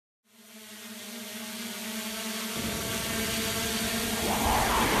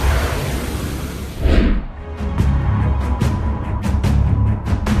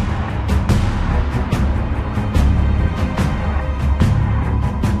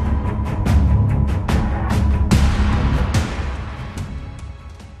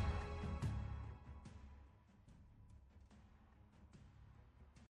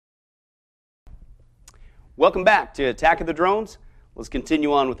Welcome back to Attack of the Drones. Let's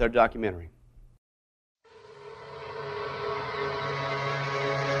continue on with our documentary.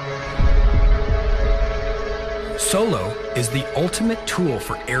 Solo is the ultimate tool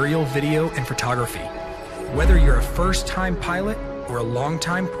for aerial video and photography. Whether you're a first-time pilot or a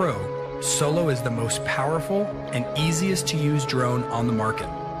long-time pro, Solo is the most powerful and easiest to use drone on the market.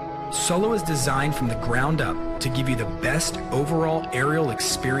 Solo is designed from the ground up to give you the best overall aerial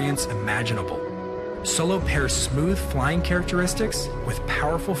experience imaginable. Solo pairs smooth flying characteristics with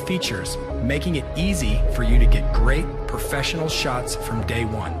powerful features, making it easy for you to get great professional shots from day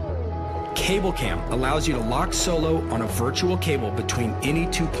one. Cable Cam allows you to lock Solo on a virtual cable between any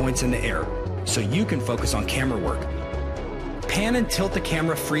 2 points in the air, so you can focus on camera work. Pan and tilt the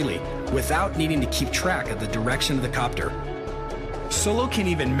camera freely without needing to keep track of the direction of the copter. Solo can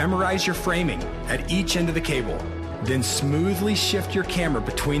even memorize your framing at each end of the cable, then smoothly shift your camera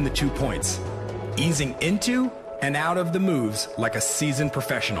between the 2 points, easing into and out of the moves like a seasoned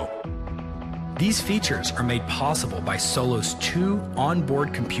professional. These features are made possible by Solo's 2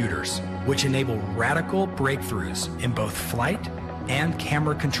 onboard computers, which enable radical breakthroughs in both flight and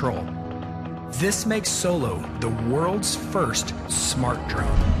camera control. This makes Solo the world's first smart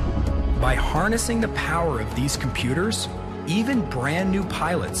drone. By harnessing the power of these computers, even brand new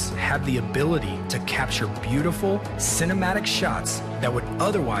pilots have the ability to capture beautiful cinematic shots that would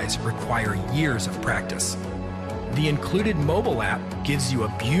otherwise require years of practice. The included mobile app gives you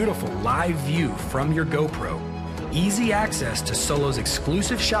a beautiful live view from your GoPro, easy access to Solo's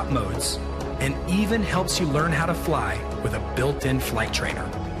exclusive shot modes, and even helps you learn how to fly with a built-in flight trainer.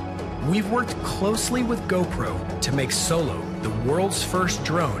 We've worked closely with GoPro to make Solo the world's first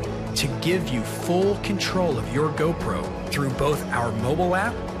drone to give you full control of your GoPro through both our mobile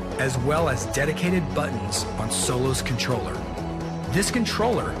app as well as dedicated buttons on Solo's controller. This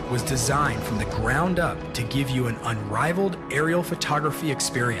controller was designed from the ground up to give you an unrivaled aerial photography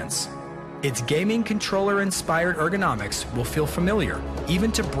experience. Its gaming controller-inspired ergonomics will feel familiar, even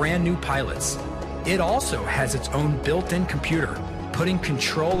to brand new pilots. It also has its own built-in computer, putting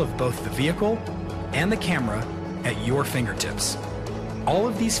control of both the vehicle and the camera at your fingertips. All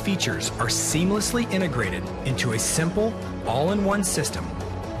of these features are seamlessly integrated into a simple, all-in-one system,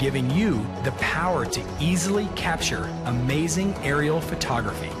 giving you the power to easily capture amazing aerial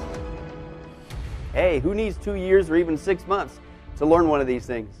photography. Hey, who needs 2 years or even 6 months to learn one of these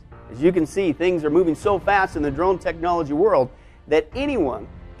things? As you can see, things are moving so fast in the drone technology world that anyone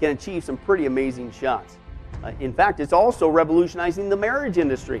can achieve some pretty amazing shots. In fact, it's also revolutionizing the marriage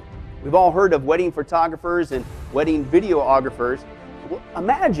industry. We've all heard of wedding photographers and wedding videographers. Well,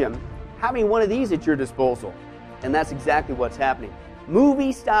 imagine having one of these at your disposal. And that's exactly what's happening.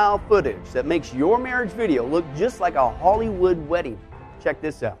 Movie-style footage that makes your marriage video look just like a Hollywood wedding. Check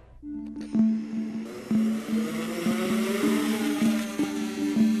this out.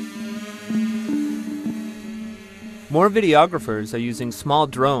 More videographers are using small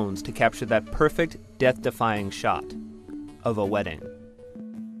drones to capture that perfect, death-defying shot of a wedding.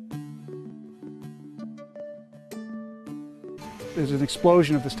 There's an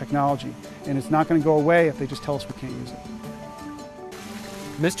explosion of this technology, and it's not going to go away if they just tell us we can't use it.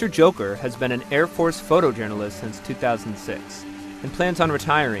 Mr. Joker has been an Air Force photojournalist since 2006 and plans on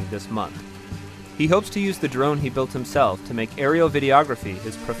retiring this month. He hopes to use the drone he built himself to make aerial videography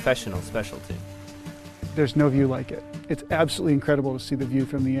his professional specialty. There's no view like it. It's absolutely incredible to see the view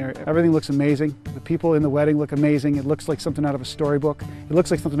from the air. Everything looks amazing. The people in the wedding look amazing. It looks like something out of a storybook. It looks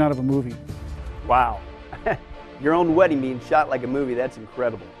like something out of a movie. Wow. Your own wedding being shot like a movie, that's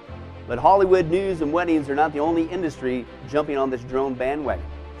incredible. But Hollywood news and weddings are not the only industry jumping on this drone bandwagon.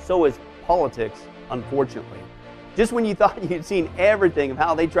 So is politics, unfortunately. Just when you thought you'd seen everything of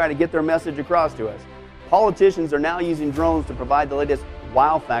how they try to get their message across to us, politicians are now using drones to provide the latest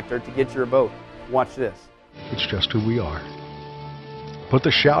wow factor to get your vote. Watch this. It's just who we are. Put the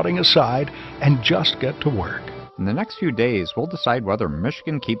shouting aside and just get to work. In the next few days, we'll decide whether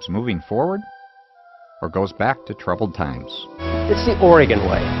Michigan keeps moving forward or goes back to troubled times. It's the Oregon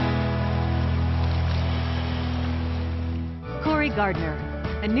way. Cory Gardner,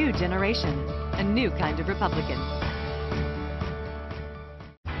 a new generation, a new kind of Republican.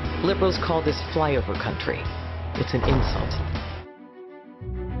 Liberals call this flyover country. It's an insult.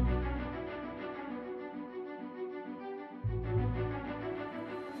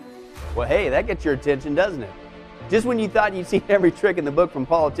 Well, hey, that gets your attention, doesn't it? Just when you thought you'd seen every trick in the book from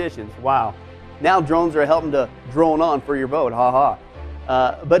politicians, wow. Now drones are helping to drone on for your vote, ha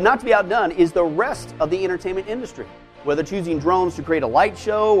ha. But not to be outdone is the rest of the entertainment industry. Whether it's using drones to create a light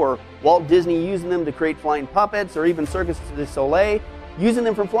show, or Walt Disney using them to create flying puppets, or even Cirque du Soleil using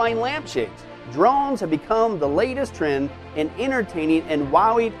them for flying lampshades. Drones have become the latest trend in entertaining and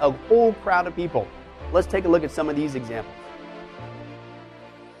wowing a whole crowd of people. Let's take a look at some of these examples.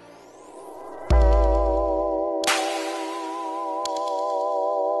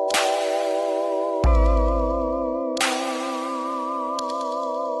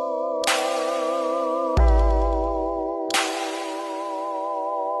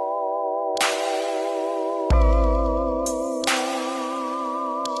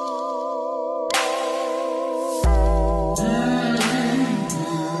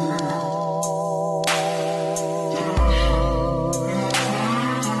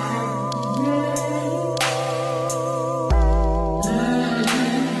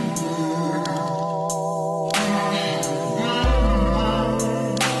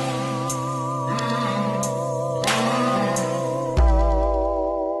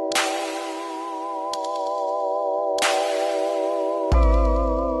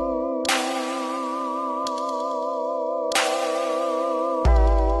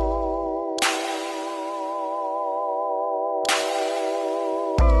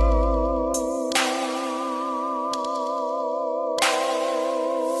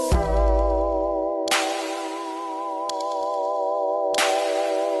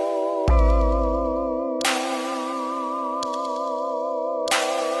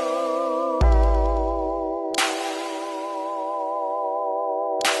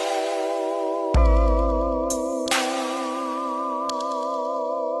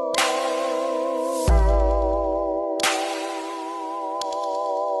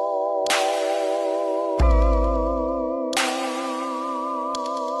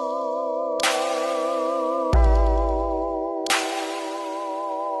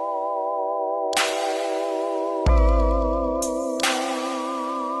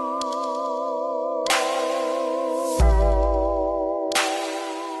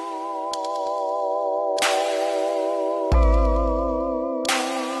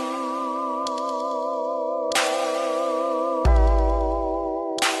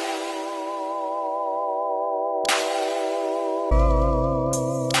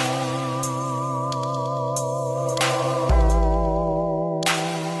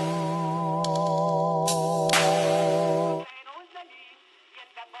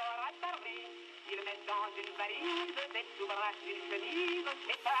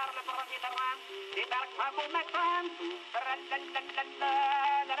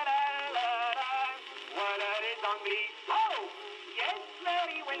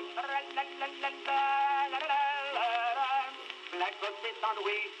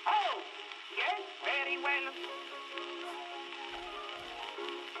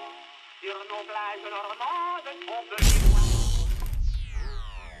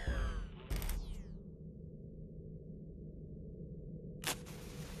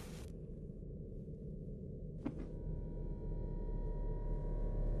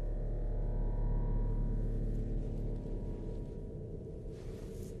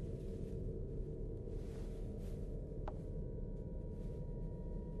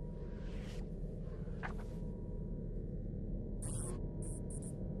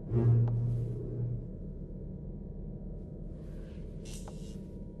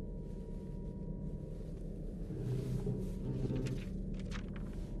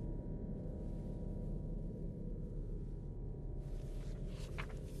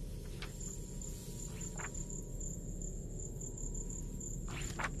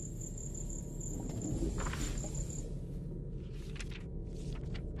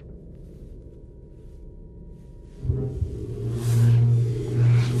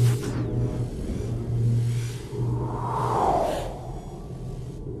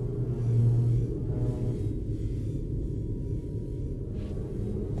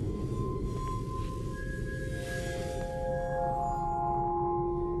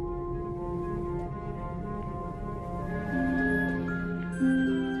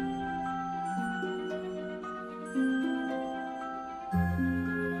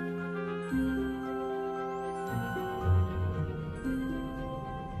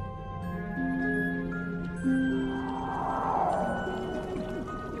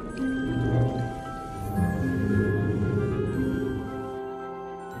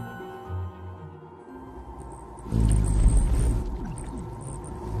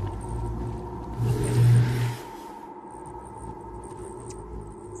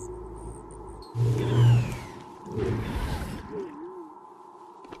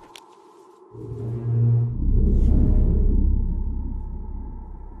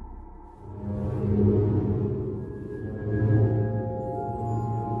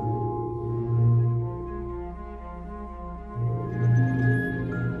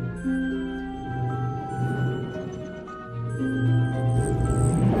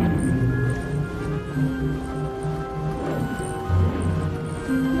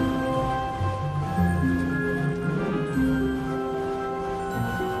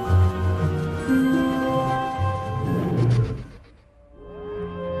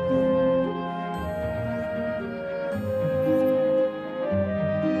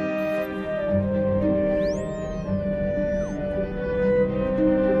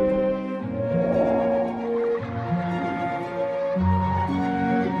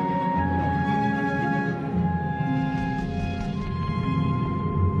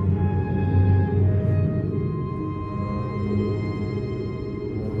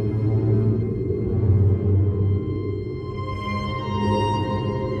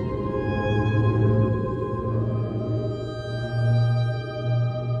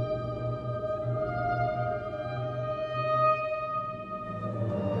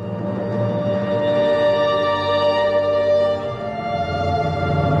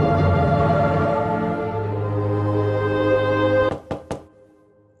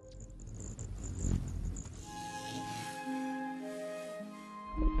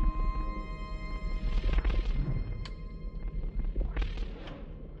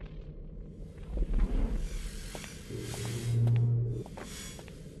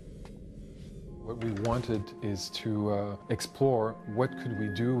 wanted is to explore what could we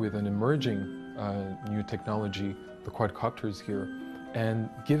do with an emerging new technology, the quadcopters here, and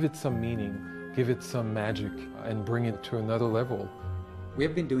give it some meaning, give it some magic, and bring it to another level. We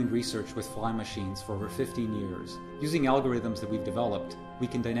have been doing research with flying machines for over 15 years. Using algorithms that we've developed, we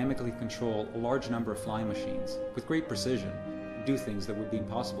can dynamically control a large number of flying machines with great precision, do things that would be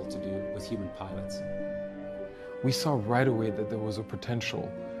impossible to do with human pilots. We saw right away that there was a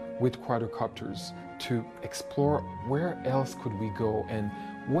potential with quadcopters to explore where else could we go and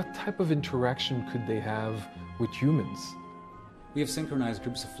what type of interaction could they have with humans. We have synchronized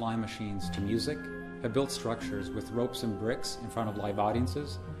groups of flying machines to music, have built structures with ropes and bricks in front of live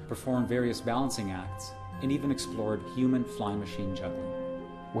audiences, performed various balancing acts, and even explored human flying machine juggling.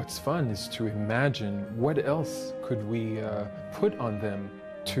 What's fun is to imagine what else could we put on them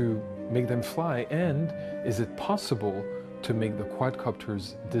to make them fly, and is it possible to make the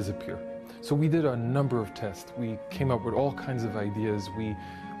quadcopters disappear? So we did a number of tests. We came up with all kinds of ideas. We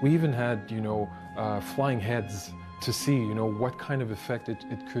even had, flying heads to see, what kind of effect it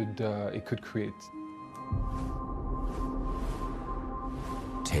could create.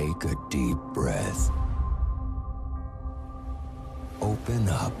 Take a deep breath. Open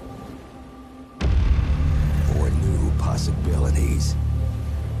up for new possibilities.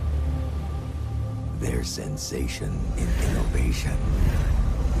 There's sensation in innovation.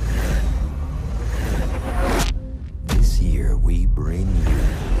 This year we bring you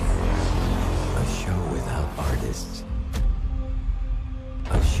a show without artists,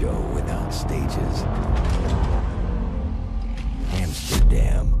 a show without stages.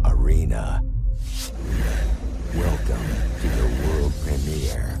 Amsterdam Arena. Welcome to the world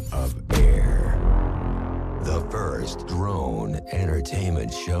premiere of Air, the first drone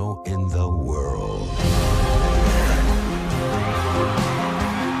entertainment show in the world.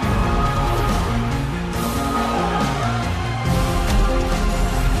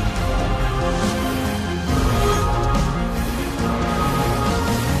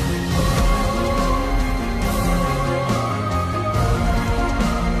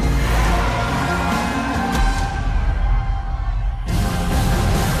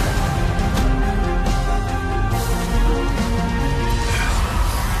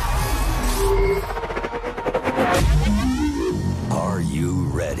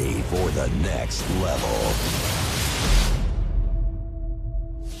 For the next level.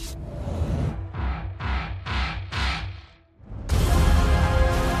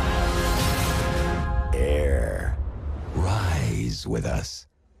 Air. Rise with us.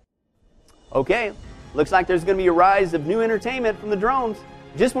 Okay, looks like there's going to be a rise of new entertainment from the drones.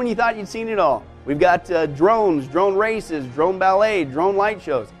 Just when you thought you'd seen it all. We've got drones, drone races, drone ballet, drone light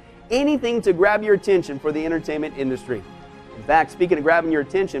shows. Anything to grab your attention for the entertainment industry. In fact, speaking of grabbing your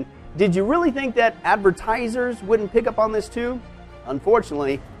attention, did you really think that advertisers wouldn't pick up on this too?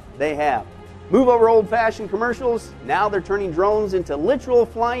 Unfortunately, they have. Move over old-fashioned commercials, now they're turning drones into literal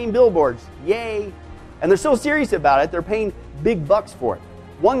flying billboards. Yay! And they're so serious about it, they're paying big bucks for it.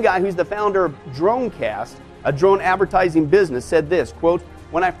 One guy who's the founder of Dronecast, a drone advertising business, said this, quote,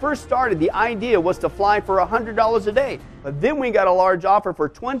 "When I first started, the idea was to fly for $100 a day, but then we got a large offer for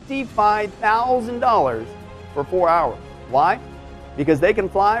 $25,000 for 4 hours. Why? Because they can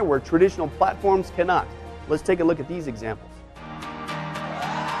fly where traditional platforms cannot." Let's take a look at these examples.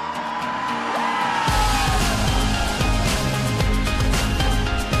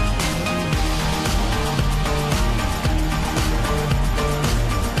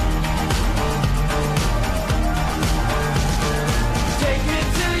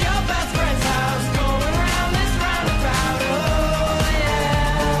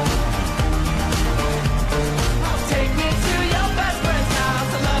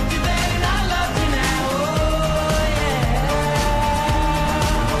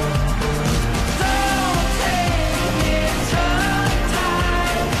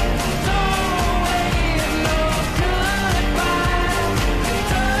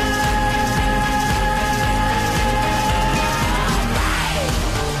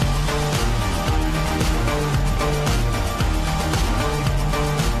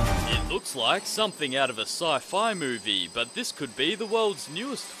 Like something out of a sci-fi movie, but this could be the world's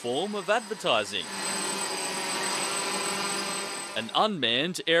newest form of advertising. An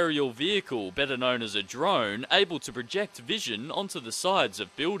unmanned aerial vehicle, better known as a drone, able to project vision onto the sides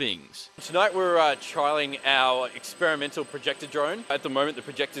of buildings. Tonight we're trialling our experimental projector drone. At the moment the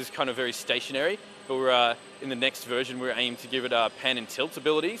projector is kind of very stationary, but we're in the next version we're aiming to give it pan and tilt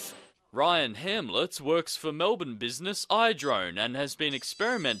abilities. Ryan Hamlet works for Melbourne business iDrone and has been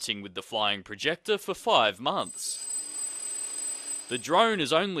experimenting with the flying projector for 5 months. The drone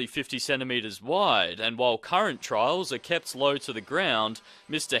is only 50 centimetres wide, and while current trials are kept low to the ground,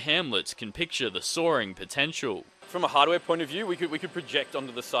 Mr. Hamlet can picture the soaring potential. From a hardware point of view, we could project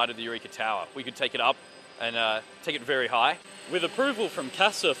onto the side of the Eureka Tower. We could take it up and take it very high. With approval from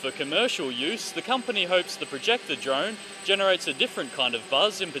CASA for commercial use, the company hopes the projector drone generates a different kind of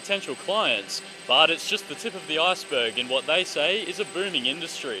buzz in potential clients, but it's just the tip of the iceberg in what they say is a booming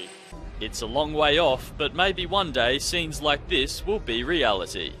industry. It's a long way off, but maybe one day scenes like this will be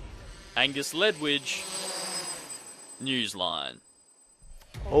reality. Angus Ledwidge, Newsline.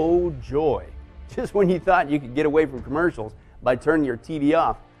 Oh joy. Just when you thought you could get away from commercials by turning your TV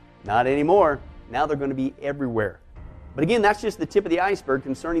off. Not anymore. Now they're going to be everywhere. But again, that's just the tip of the iceberg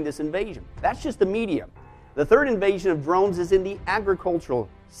concerning this invasion. That's just the media. The third invasion of drones is in the agricultural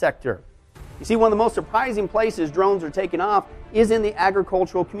sector. You see, one of the most surprising places drones are taking off is in the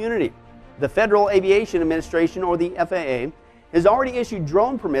agricultural community. The Federal Aviation Administration, or the FAA, has already issued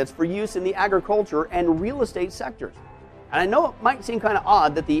drone permits for use in the agriculture and real estate sectors. And I know it might seem kind of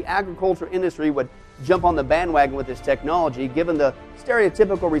odd that the agriculture industry would jump on the bandwagon with this technology, given the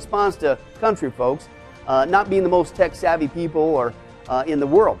stereotypical response to country folks not being the most tech-savvy people or in the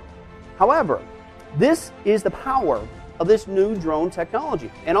world. However, this is the power of this new drone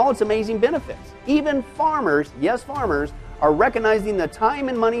technology and all its amazing benefits. Even farmers, yes, farmers, are recognizing the time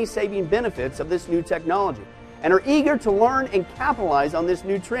and money saving benefits of this new technology and are eager to learn and capitalize on this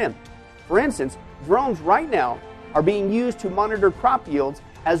new trend. For instance, drones right now are being used to monitor crop yields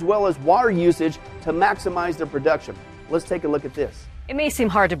as well as water usage to maximize their production. Let's take a look at this. It may seem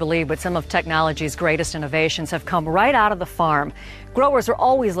hard to believe, but some of technology's greatest innovations have come right out of the farm. Growers are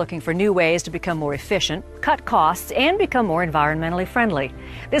always looking for new ways to become more efficient, cut costs, and become more environmentally friendly.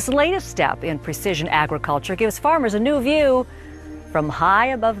 This latest step in precision agriculture gives farmers a new view from high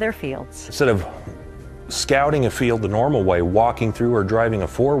above their fields. Instead of scouting a field the normal way, walking through or driving a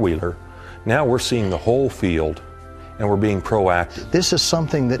four-wheeler, now we're seeing the whole field and we're being proactive. This is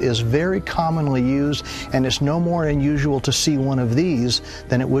something that is very commonly used, and it's no more unusual to see one of these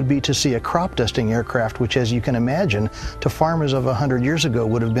than it would be to see a crop dusting aircraft, which, as you can imagine, to farmers of 100 years ago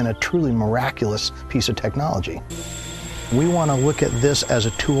would have been a truly miraculous piece of technology. We want to look at this as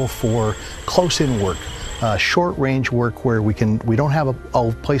a tool for close-in work. Short-range work where we don't have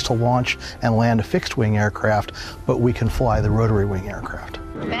a place to launch and land a fixed-wing aircraft, but we can fly the rotary-wing aircraft.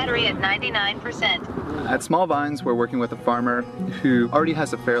 Battery at 99%. At Small Vines, we're working with a farmer who already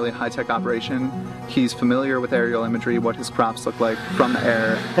has a fairly high-tech operation. He's familiar with aerial imagery, what his crops look like from the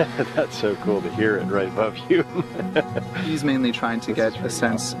air. That's so cool to hear it right above you. He's mainly trying to get a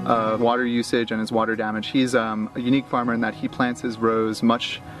sense of water usage and his water damage. He's a unique farmer in that he plants his rows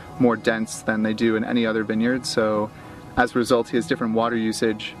much more dense than they do in any other vineyard, so as a result he has different water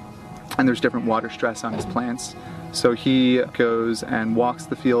usage and there's different water stress on his plants. So he goes and walks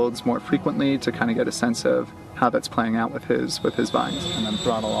the fields more frequently to kind of get a sense of how that's playing out with his vines. And then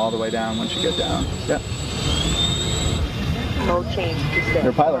throttle all the way down once you get down. Yep. No change to stay.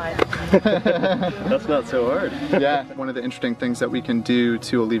 Your pilot. That's not so hard. Yeah. One of the interesting things that we can do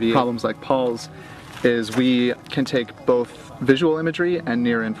to alleviate problems like Paul's is we can take both visual imagery and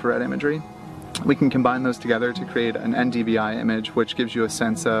near-infrared imagery. We can combine those together to create an NDVI image, which gives you a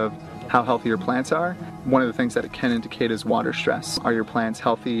sense of how healthy your plants are. One of the things that it can indicate is water stress. Are your plants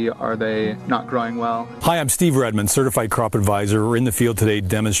healthy? Are they not growing well? Hi, I'm Steve Redmond, Certified Crop Advisor. We're in the field today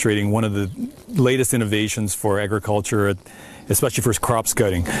demonstrating one of the latest innovations for agriculture, especially for crop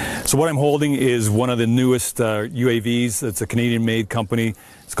scouting. So what I'm holding is one of the newest UAVs. It's a Canadian-made company.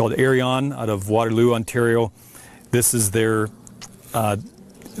 It's called Aireon out of Waterloo, Ontario. This is their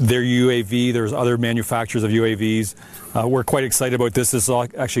UAV. There's other manufacturers of UAVs. We're quite excited about this. This is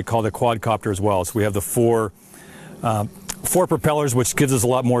actually called a quadcopter as well. So we have the four propellers, which gives us a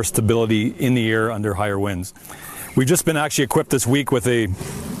lot more stability in the air under higher winds. We've just been actually equipped this week with a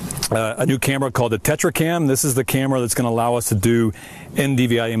new camera called the TetraCam. This is the camera that's going to allow us to do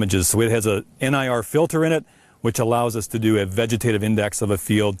NDVI images. So it has a NIR filter in it, which allows us to do a vegetative index of a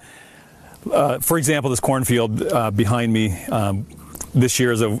field. For example, this cornfield behind me, this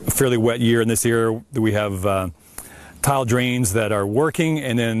year is a fairly wet year. In this year, we have tile drains that are working,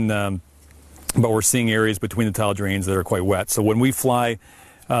 and then but we're seeing areas between the tile drains that are quite wet. So when we fly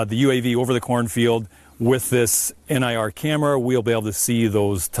the UAV over the cornfield with this NIR camera, we'll be able to see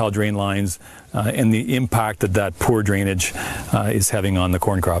those tile drain lines and the impact that poor drainage is having on the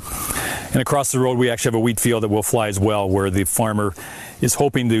corn crop. And across the road, we actually have a wheat field that will fly as well, where the farmer is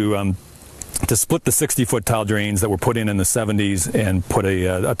hoping to split the 60-foot tile drains that were put in the 70s and put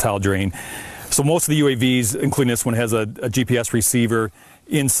a tile drain. So most of the UAVs, including this one, has a GPS receiver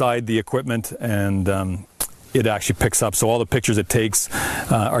inside the equipment, and it actually picks up. So all the pictures it takes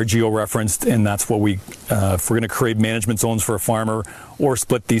are geo-referenced, and that's what if we're going to create management zones for a farmer or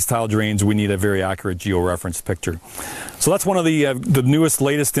split these tile drains, we need a very accurate geo-referenced picture. So that's one of the newest,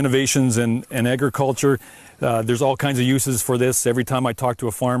 latest innovations in agriculture. There's all kinds of uses for this. Every time I talk to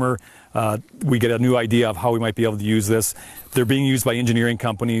a farmer, we get a new idea of how we might be able to use this. They're being used by engineering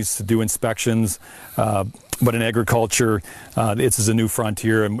companies to do inspections, but in agriculture, this is a new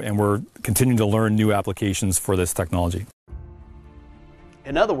frontier, and we're continuing to learn new applications for this technology.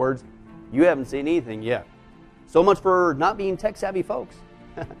 In other words, you haven't seen anything yet. So much for not being tech-savvy folks.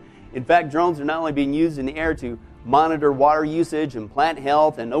 In fact, drones are not only being used in the air to monitor water usage and plant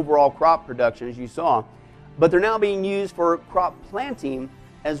health and overall crop production, as you saw, but they're now being used for crop planting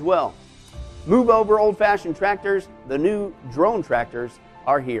as well. Move over old-fashioned tractors, the new drone tractors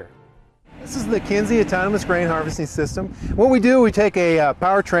are here. This is the Kinze Autonomous Grain Harvesting System. What we do, we take a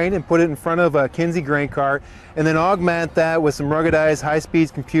powertrain and put it in front of a Kinze grain cart, and then augment that with some ruggedized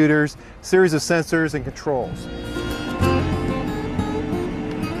high-speed computers, series of sensors and controls.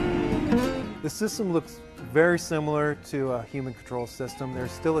 The system looks very similar to a human control system.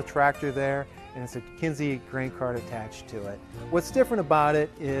 There's still a tractor there, and it's a Kinze grain cart attached to it. What's different about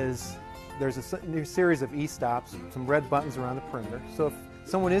it is there's a new series of e-stops, some red buttons around the perimeter. So if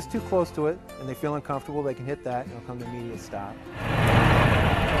someone is too close to it and they feel uncomfortable, they can hit that and it'll come to immediate stop.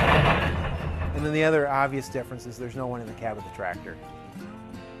 And then the other obvious difference is there's no one in the cab of the tractor.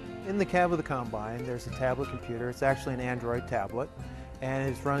 In the cab of the combine, there's a tablet computer. It's actually an Android tablet, and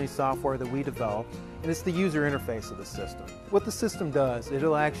it's running software that we developed, and it's the user interface of the system. What the system does,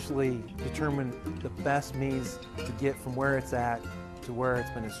 it'll actually determine the best means to get from where it's at to where it's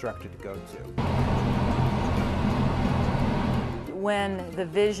been instructed to go to. When the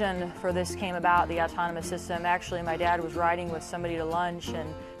vision for this came about, the autonomous system, actually my dad was riding with somebody to lunch,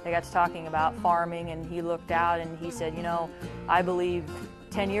 and they got to talking about farming, and he looked out and he said, you know, I believe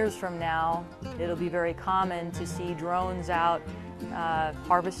 10 years from now it'll be very common to see drones out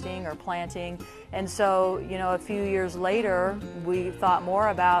harvesting or planting. And so, you know, a few years later, we thought more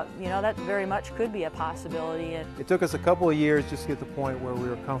about, you know, that very much could be a possibility. And it took us a couple of years just to get to the point where we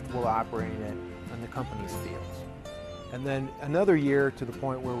were comfortable operating it on the company's fields. And then another year to the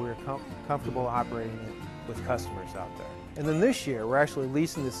point where we were comfortable operating it with customers out there. And then this year, we're actually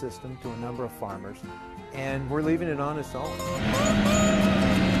leasing the system to a number of farmers, and we're leaving it on its own.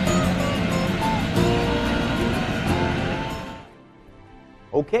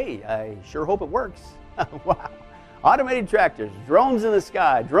 Okay, I sure hope it works. Wow. Automated tractors, drones in the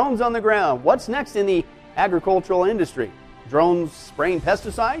sky, drones on the ground. What's next in the agricultural industry? Drones spraying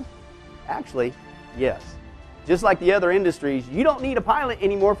pesticide? Actually, yes. Just like the other industries, you don't need a pilot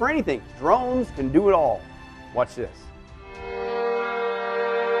anymore for anything. Drones can do it all. Watch this.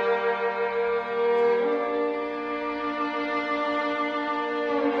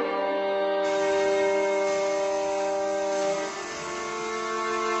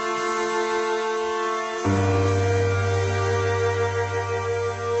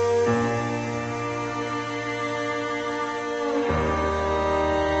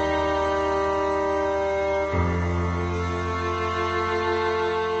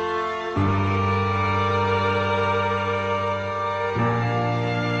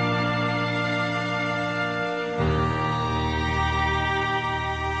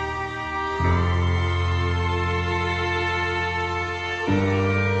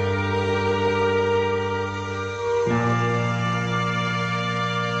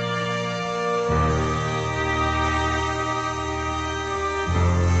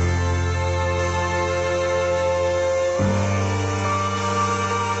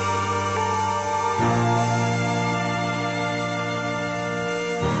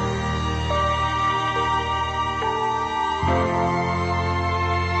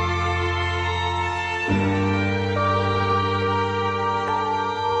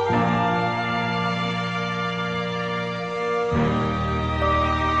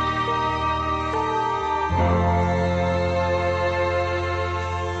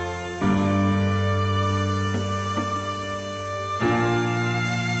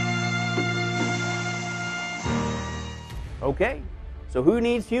 Okay, so who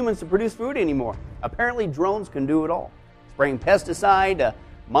needs humans to produce food anymore? Apparently drones can do it all. Spraying pesticide,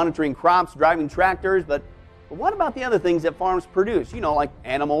 monitoring crops, driving tractors, but what about the other things that farms produce? You know, like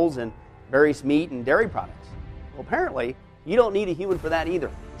animals and various meat and dairy products. Well, apparently, you don't need a human for that either.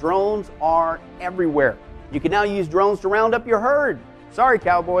 Drones are everywhere. You can now use drones to round up your herd. Sorry,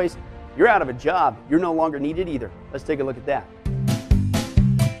 cowboys, you're out of a job. You're no longer needed either. Let's take a look at that.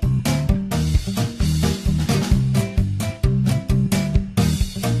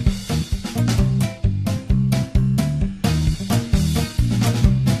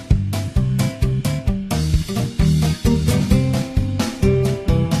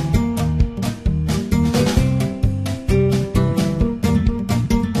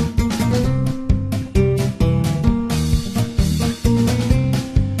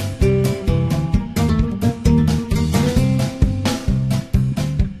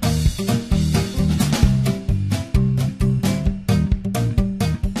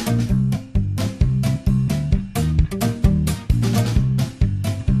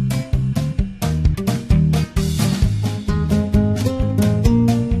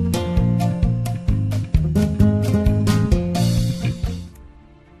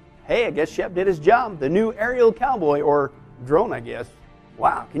 Hey, I guess Shep did his job. The new aerial cowboy, or drone, I guess.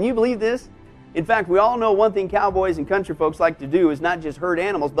 Wow, can you believe this? In fact, we all know one thing cowboys and country folks like to do is not just herd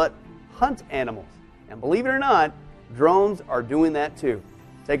animals, but hunt animals. And believe it or not, drones are doing that too.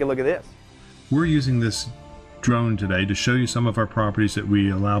 Take a look at this. We're using this drone today to show you some of our properties that we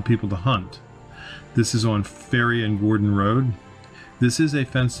allow people to hunt. This is on Ferry and Gordon Road. This is a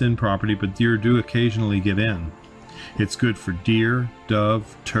fenced-in property, but deer do occasionally get in. It's good for deer,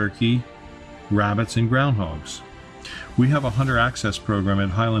 dove, turkey, rabbits, and groundhogs. We have a hunter access program at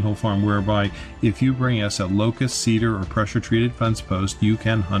Highland Hill Farm whereby if you bring us a locust, cedar, or pressure-treated fence post, you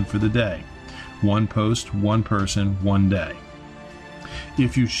can hunt for the day. One post, one person, one day.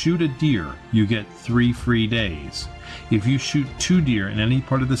 If you shoot a deer, you get 3 free days. If you shoot 2 deer in any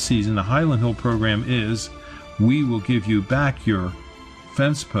part of the season, the Highland Hill program is, we will give you back your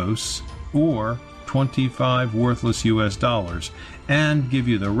fence posts or 25 worthless US dollars and give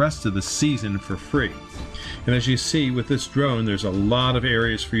you the rest of the season for free. And as you see with this drone, there's a lot of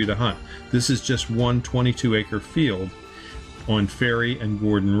areas for you to hunt. This is just one 22-acre field on Ferry and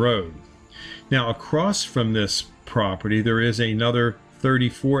Gordon Road. Now across from this property there is another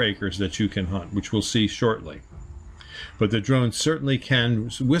 34 acres that you can hunt, which we'll see shortly. But the drone certainly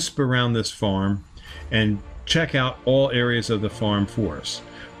can wisp around this farm and check out all areas of the farm for us.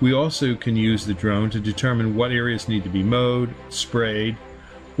 We also can use the drone to determine what areas need to be mowed, sprayed,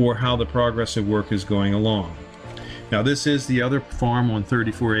 or how the progress of work is going along. Now this is the other farm on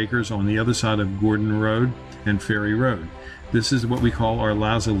 34 acres on the other side of Gordon Road and Ferry Road. This is what we call our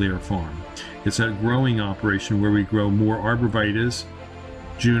Lazalier farm. It's a growing operation where we grow more arborvitaes,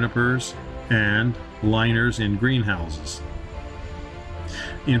 junipers, and liners in greenhouses.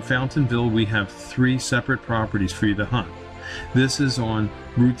 In Fountainville, we have 3 separate properties for you to hunt. This is on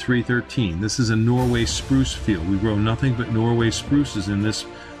Route 313. This is a Norway spruce field. We grow nothing but Norway spruces in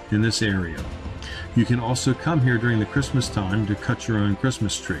this area. You can also come here during the Christmas time to cut your own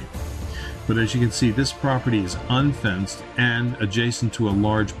Christmas tree. But as you can see, this property is unfenced and adjacent to a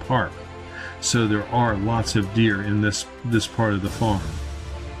large park. So there are lots of deer in this part of the farm.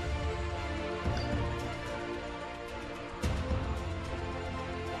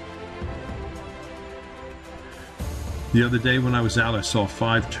 The other day when I was out, I saw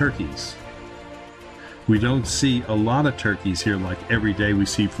 5 turkeys. We don't see a lot of turkeys here, like every day we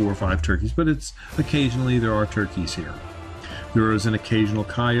see 4 or 5 turkeys, but it's occasionally there are turkeys here. There is an occasional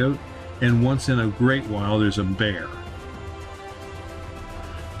coyote, and once in a great while there's a bear.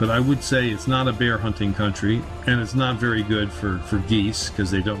 But I would say it's not a bear hunting country, and it's not very good for geese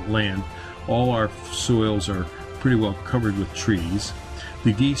because they don't land. All our soils are pretty well covered with trees.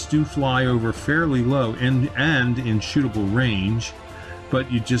 The geese do fly over fairly low and in shootable range,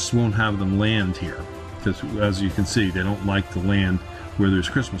 but you just won't have them land here because, as you can see, they don't like to land where there's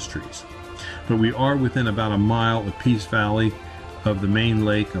Christmas trees. But we are within about a mile of Peace Valley of the main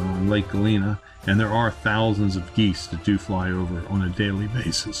lake on Lake Galena, and there are thousands of geese that do fly over on a daily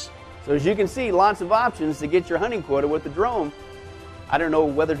basis. So as you can see, lots of options to get your hunting quota with the drone. I don't know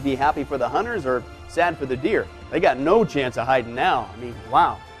whether to be happy for the hunters or sad for the deer. They got no chance of hiding now. I mean,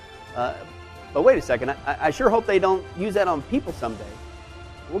 wow. But wait a second, I sure hope they don't use that on people someday.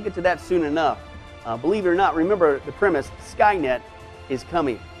 We'll get to that soon enough. Believe it or not, remember the premise, Skynet is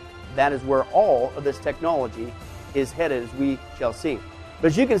coming. That is where all of this technology is headed, as we shall see. But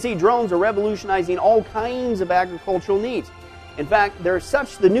as you can see, drones are revolutionizing all kinds of agricultural needs. In fact, they're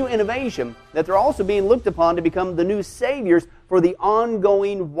such the new innovation that they're also being looked upon to become the new saviors for the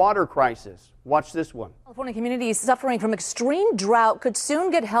ongoing water crisis. Watch this one. California communities suffering from extreme drought could soon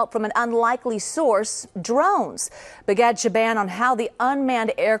get help from an unlikely source, drones. Begad Shaban on how the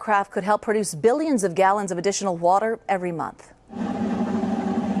unmanned aircraft could help produce billions of gallons of additional water every month.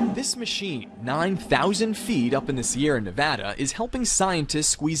 This machine, 9,000 feet up in the Sierra Nevada, is helping scientists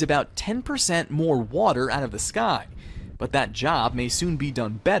squeeze about 10% more water out of the sky. But that job may soon be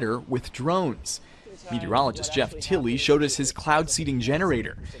done better with drones. Meteorologist Jeff Tilley showed us his cloud seeding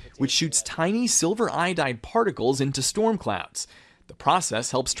generator, which shoots tiny silver iodide particles into storm clouds. The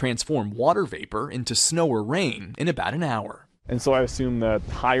process helps transform water vapor into snow or rain in about an hour. And so I assume that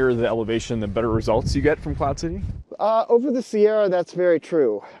higher the elevation, the better results you get from cloud seeding? Over the Sierra, that's very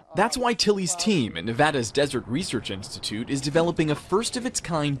true. That's why Tilley's team at Nevada's Desert Research Institute is developing a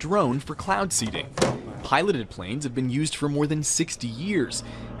first-of-its-kind drone for cloud seeding. Piloted planes have been used for more than 60 years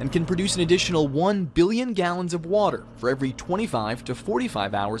and can produce an additional 1 billion gallons of water for every 25 to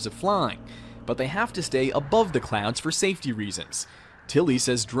 45 hours of flying. But they have to stay above the clouds for safety reasons. Tilley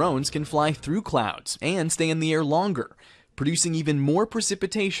says drones can fly through clouds and stay in the air longer, producing even more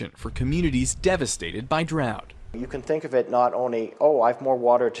precipitation for communities devastated by drought. You can think of it not only, oh, I have more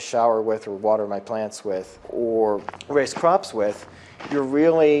water to shower with or water my plants with or raise crops with, you're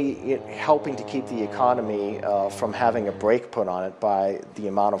really helping to keep the economy from having a brake put on it by the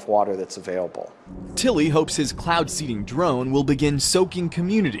amount of water that's available. Tilly hopes his cloud seeding drone will begin soaking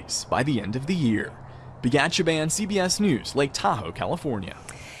communities by the end of the year. Bigat Shaban, CBS News, Lake Tahoe, California.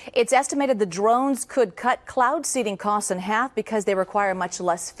 It's estimated the drones could cut cloud seeding costs in half because they require much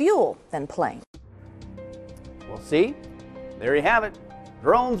less fuel than planes. Well, see, there you have it.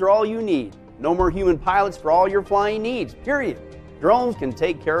 Drones are all you need. No more human pilots for all your flying needs, period. Drones can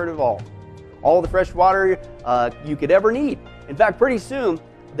take care of it all. All the fresh water you could ever need. In fact, pretty soon,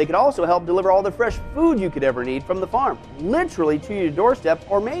 they could also help deliver all the fresh food you could ever need from the farm, literally to your doorstep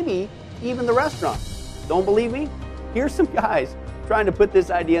or maybe even the restaurant. Don't believe me? Here's some guys trying to put this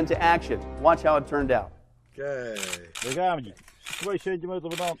idea into action. Watch how it turned out. Oké, daar gaan we. 2 centimeter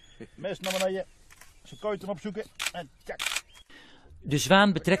vandaan. Mes naar beneden. Zijn kooiten opzoeken en tjak. De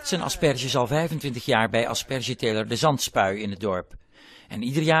Zwaan betrekt zijn asperges al 25 jaar bij aspergeteler De Zandspui in het dorp. En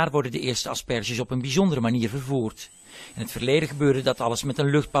ieder jaar worden de eerste asperges op een bijzondere manier vervoerd. In het verleden gebeurde dat alles met een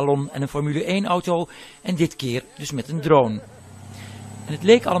luchtballon en een Formule 1-auto en dit keer dus met een drone. En het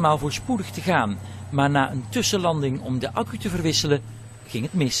leek allemaal voorspoedig te gaan, maar na een tussenlanding om de accu te verwisselen ging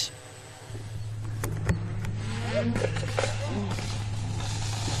het mis.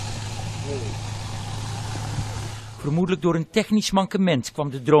 Vermoedelijk door een technisch mankement kwam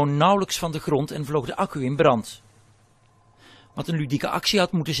de drone nauwelijks van de grond en vloog de accu in brand. Wat een ludieke actie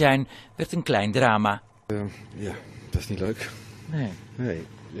had moeten zijn, werd een klein drama. Ja, dat is niet leuk. Nee.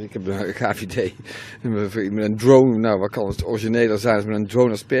 Ik heb een gaaf idee. Met een drone, nou wat kan het origineler zijn als met een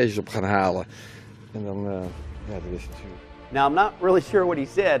drone asperges op gaan halen. En dan, ja, dat is natuurlijk. Now, I'm not really sure what he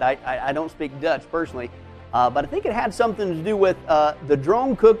said. I don't speak Dutch personally, but I think it had something to do with the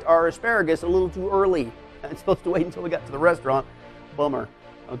drone cooked our asparagus a little too early. It's supposed to wait until we got to the restaurant. Bummer.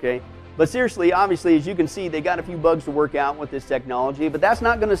 Okay. But seriously, obviously, as you can see, they got a few bugs to work out with this technology, but that's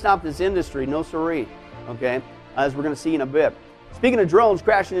not going to stop this industry, no siree. Okay. As we're going to see in a bit. Speaking of drones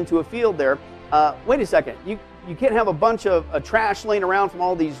crashing into a field there, wait a second. You can't have a bunch of trash laying around from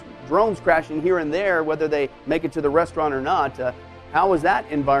all these drones crashing here and there, whether they make it to the restaurant or not. How is that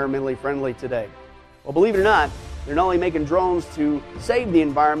environmentally friendly today? Well, believe it or not, they're not only making drones to save the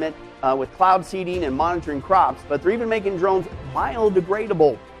environment with cloud seeding and monitoring crops, but they're even making drones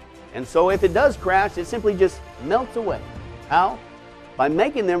biodegradable. And so if it does crash, it simply just melts away. How? By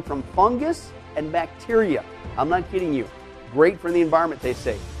making them from fungus and bacteria. I'm not kidding you. Great for the environment, they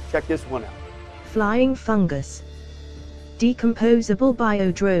say. Check this one out. Flying fungus. Decomposable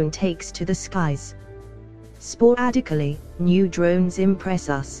biodrone takes to the skies. Sporadically, new drones impress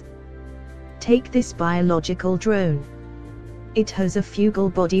us. Take this biological drone. It has a fugal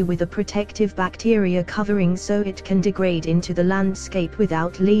body with a protective bacteria covering so it can degrade into the landscape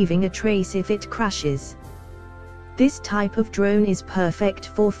without leaving a trace if it crashes. This type of drone is perfect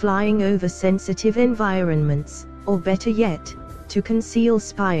for flying over sensitive environments, or better yet, to conceal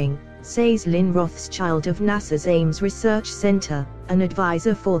spying, says Lynn Rothschild of NASA's Ames Research Center, an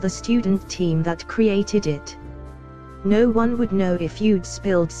advisor for the student team that created it. No one would know if you'd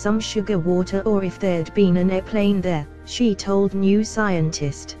spilled some sugar water or if there'd been an airplane there, she told New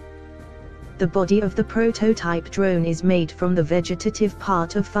Scientist. The body of the prototype drone is made from the vegetative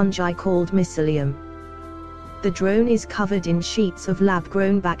part of fungi called mycelium. The drone is covered in sheets of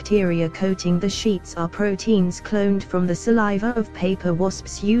lab-grown bacteria. Coating the sheets are proteins cloned from the saliva of paper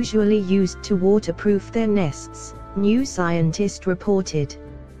wasps usually used to waterproof their nests, New Scientist reported.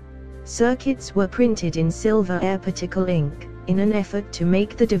 Circuits were printed in silver air particle ink, in an effort to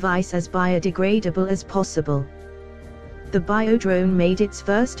make the device as biodegradable as possible. The biodrone made its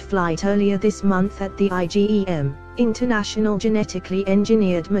first flight earlier this month at the IGEM, International Genetically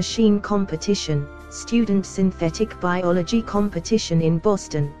Engineered Machine Competition, student synthetic biology competition in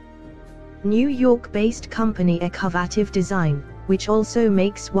Boston. New York-based company Ecovative Design, which also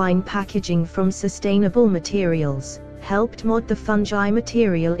makes wine packaging from sustainable materials, helped mod the fungi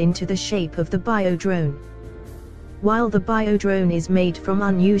material into the shape of the biodrone. While the biodrone is made from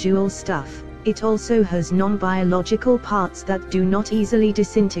unusual stuff, it also has non-biological parts that do not easily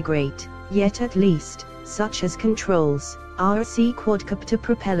disintegrate, yet at least, such as controls, RC quadcopter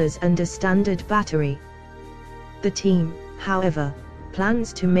propellers and a standard battery. The team, however,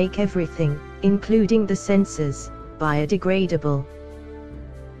 plans to make everything, including the sensors, biodegradable.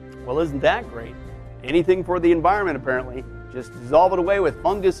 Well, isn't that great? Anything for the environment, apparently. Just dissolve it away with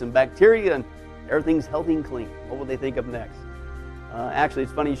fungus and bacteria and everything's healthy and clean. What will they think of next? Actually,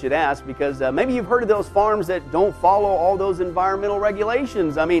 it's funny you should ask because maybe you've heard of those farms that don't follow all those environmental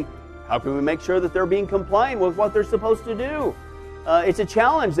regulations. I mean, How can we make sure that they're being compliant with what they're supposed to do? It's a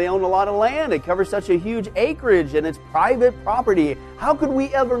challenge. They own a lot of land. It covers such a huge acreage, and it's private property. How could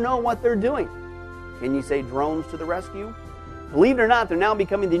we ever know what they're doing? Can you say drones to the rescue? Believe it or not, they're now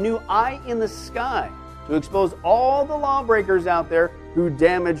becoming the new eye in the sky to expose all the lawbreakers out there who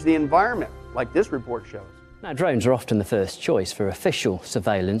damage the environment, like this report shows. Now, drones are often the first choice for official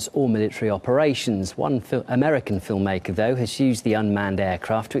surveillance or military operations. One American filmmaker, though, has used the unmanned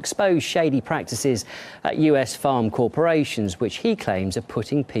aircraft to expose shady practices at US farm corporations, which he claims are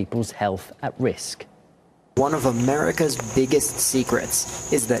putting people's health at risk. One of America's biggest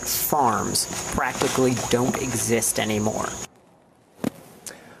secrets is that farms practically don't exist anymore.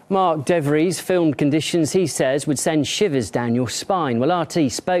 Mark DeVries filmed conditions he says would send shivers down your spine. Well, RT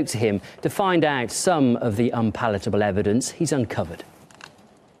spoke to him to find out some of the unpalatable evidence he's uncovered.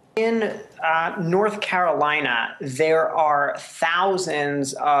 In North Carolina, there are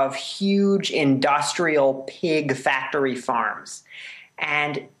thousands of huge industrial pig factory farms.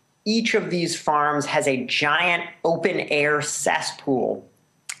 And each of these farms has a giant open-air cesspool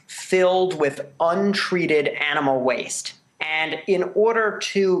filled with untreated animal waste. And in order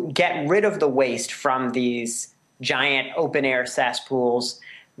to get rid of the waste from these giant open-air cesspools,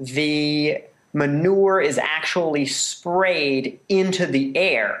 the manure is actually sprayed into the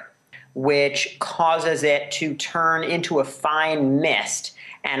air, which causes it to turn into a fine mist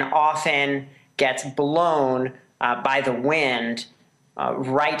and often gets blown by the wind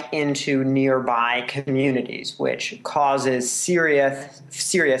right into nearby communities, which causes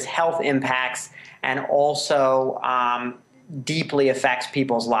serious health impacts and also deeply affects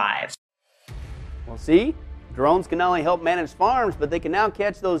people's lives. Well, see, drones can not only help manage farms, but they can now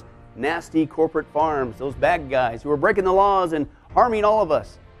catch those nasty corporate farms, those bad guys who are breaking the laws and harming all of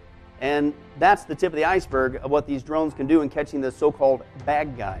us. And that's the tip of the iceberg of what these drones can do in catching the so-called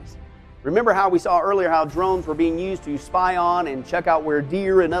bad guys. Remember how we saw earlier how drones were being used to spy on and check out where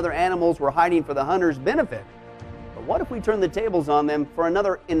deer and other animals were hiding for the hunter's benefit? But what if we turn the tables on them for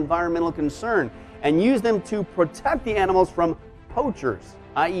another environmental concern and use them to protect the animals from poachers,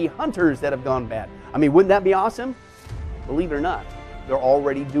 i.e. hunters that have gone bad? I mean, wouldn't that be awesome? Believe it or not, they're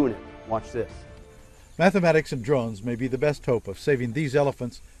already doing it. Watch this. Mathematics and drones may be the best hope of saving these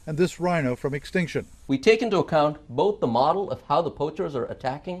elephants and this rhino from extinction. We take into account both the model of how the poachers are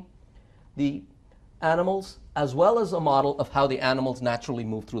attacking the animals, as well as a model of how the animals naturally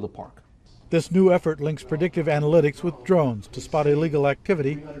move through the park. This new effort links predictive analytics with drones to spot illegal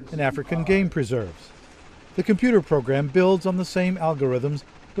activity in African game preserves. The computer program builds on the same algorithms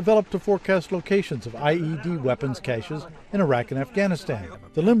developed to forecast locations of IED weapons caches in Iraq and Afghanistan.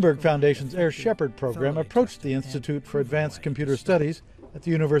 The Lindbergh Foundation's Air Shepherd program approached the Institute for Advanced Computer Studies at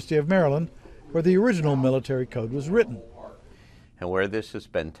the University of Maryland, where the original military code was written. And where this has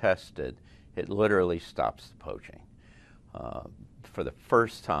been tested, it literally stops the poaching. For the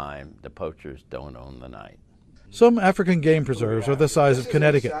first time, the poachers don't own the night. Some African game preserves are the size of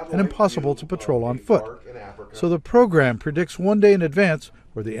Connecticut and impossible to patrol on foot. So the program predicts one day in advance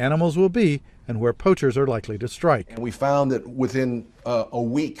where the animals will be and where poachers are likely to strike. And we found that within a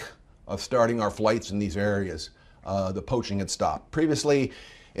week of starting our flights in these areas, the poaching had stopped. Previously,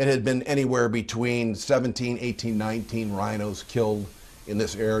 it had been anywhere between 17, 18, 19 rhinos killed in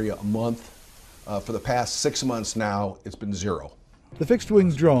this area a month. For the past 6 months now, it's been 0. The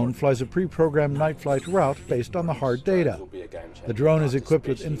fixed-wing drone flies a pre-programmed night flight route based on the hard data. The drone is equipped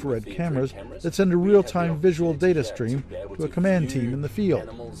with infrared cameras that send a real-time visual data stream to a command team in the field.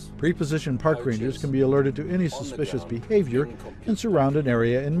 Pre-positioned park rangers can be alerted to any suspicious behavior and surround an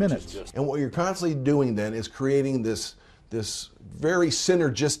area in minutes. And what you're constantly doing then is creating this very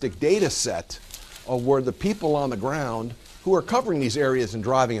synergistic data set of where the people on the ground who are covering these areas and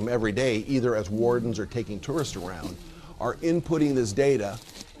driving them every day, either as wardens or taking tourists around, are inputting this data,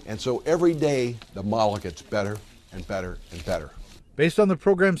 and so every day the model gets better and better and better. Based on the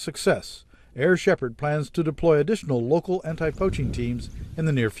program's success, Air Shepherd plans to deploy additional local anti-poaching teams in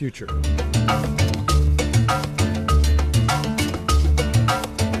the near future.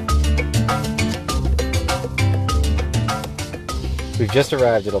 We've just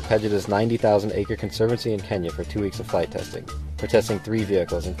arrived at Olpegida's 90,000-acre conservancy in Kenya for 2 weeks of flight testing. We're testing 3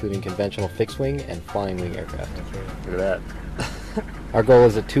 vehicles, including conventional fixed-wing and flying-wing aircraft. Look at that. Our goal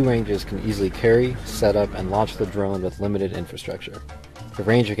is that 2 rangers can easily carry, set up, and launch the drone with limited infrastructure. The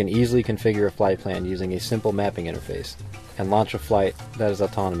ranger can easily configure a flight plan using a simple mapping interface, and launch a flight that is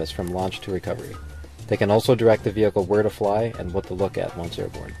autonomous from launch to recovery. They can also direct the vehicle where to fly and what to look at once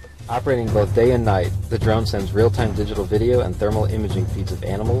airborne. Operating both day and night, the drone sends real-time digital video and thermal imaging feeds of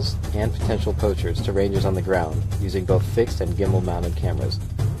animals and potential poachers to rangers on the ground using both fixed and gimbal-mounted cameras.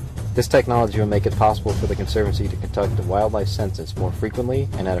 This technology will make it possible for the Conservancy to conduct a wildlife census more frequently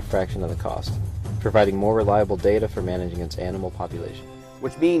and at a fraction of the cost, providing more reliable data for managing its animal population.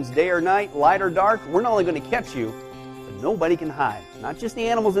 Which means day or night, light or dark, we're not only going to catch you, but nobody can hide. Not just the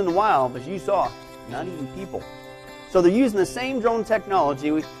animals in the wild, but as you saw, not even people. So they're using the same drone technology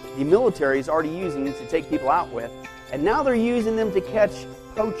the military is already using to take people out with, and now they're using them to catch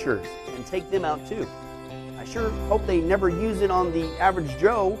poachers and take them out too. I sure hope they never use it on the average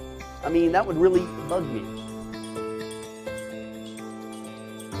Joe. I mean, that would really bug me.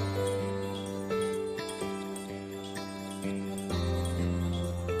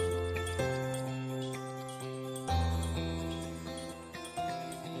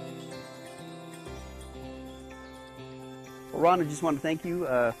 Well, Ron, I just want to thank you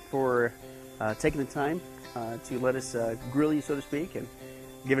for taking the time to let us grill you, so to speak, and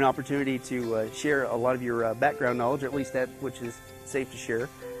give an opportunity to share a lot of your background knowledge, or at least that which is safe to share.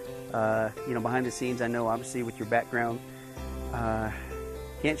 You know, behind the scenes, I know obviously with your background,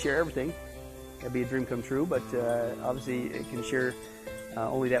 can't share everything. That'd be a dream come true, but obviously it can share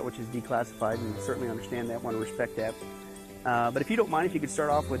only that which is declassified, and certainly understand that, want to respect that. But if you don't mind, if you could start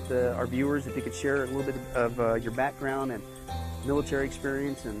off with our viewers, if you could share a little bit of your background and military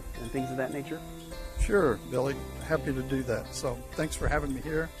experience and things of that nature. Sure, Billy. Happy to do that. So thanks for having me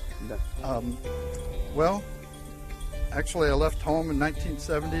here. Well, actually I left home in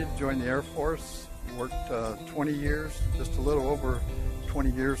 1970 to join the Air Force. Worked 20 years, just a little over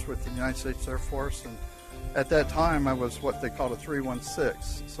 20 years with the United States Air Force. And at that time I was what they called a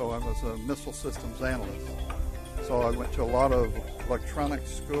 316. So I was a missile systems analyst. So I went to a lot of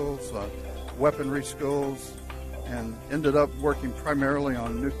electronics schools, weaponry schools, and ended up working primarily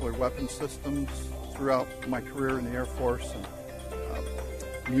on nuclear weapon systems throughout my career in the Air Force, and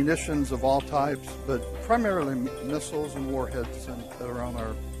munitions of all types, but primarily missiles and warheads that are on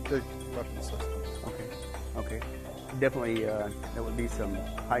our big weapon systems. Okay. Definitely, that would be some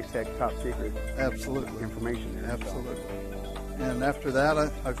high-tech, top-secret information there. Absolutely. And after that,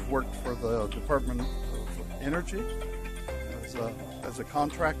 I've worked for the Department of Energy as a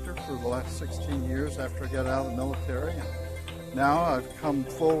contractor for the last 16 years after I got out of the military. And now I've come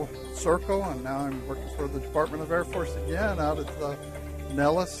full circle, and now I'm working for the Department of Air Force again out at the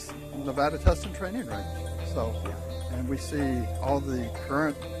Nellis, Nevada Test and Training Range. So, and we see all the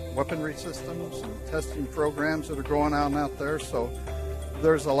current weaponry systems and testing programs that are going on out there. So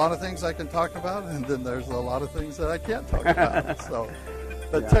there's a lot of things I can talk about, and then there's a lot of things that I can't talk about.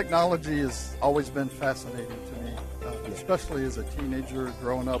 But technology has always been fascinating to me, especially as a teenager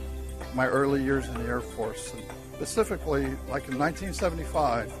growing up, my early years in the Air Force. And specifically, like in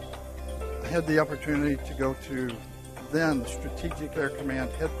 1975, I had the opportunity to go to then the Strategic Air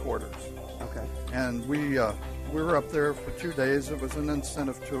Command headquarters. Okay. And we were up there for 2 days. It was an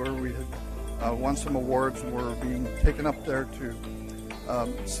incentive tour. We had won some awards and were being taken up there to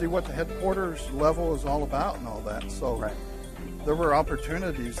see what the headquarters level is all about and all that. So there were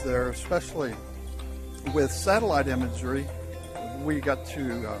opportunities there, especially with satellite imagery. We got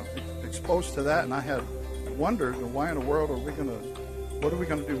to exposed to that, and I had wondered, why in the world are we going to, what are we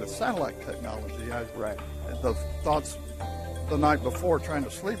going to do with satellite technology? The thoughts the night before trying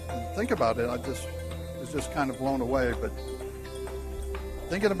to sleep and think about it, I was just kind of blown away. But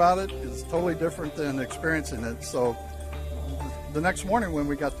thinking about it is totally different than experiencing it. So the next morning when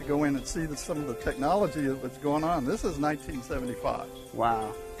we got to go in and see some of the technology that was going on, this is 1975.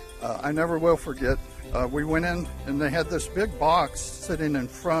 Wow. I never will forget. We went in and they had this big box sitting in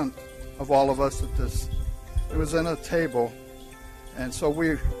front of all of us at this. It was in a table, and so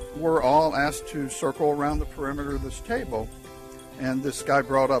we were all asked to circle around the perimeter of this table. And this guy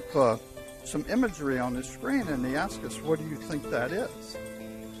brought up some imagery on the screen, and he asked us, "What do you think that is?"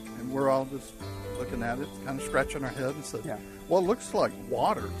 And we're all just looking at it, kind of scratching our head, and said, "Well, it looks like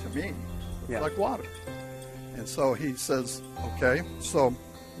water to me. It's like water." And so he says, "Okay, so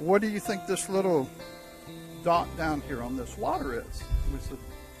what do you think this little dot down here on this water is?" We said,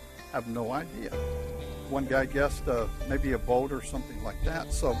 "I have no idea." One guy guessed maybe a boat or something like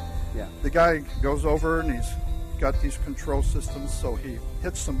that. So the guy goes over and he's got these control systems, so he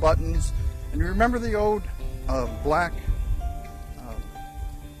hits some buttons. And you remember the old black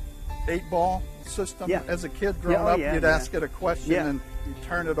 8-ball system? As a kid growing up, you'd ask it a question and you'd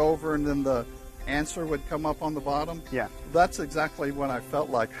turn it over, and then the answer would come up on the bottom. That's exactly what I felt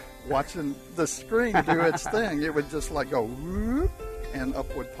like watching the screen do its thing. It would just like go whoop, and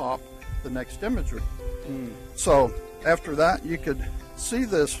up would pop the next imagery. So after that, you could see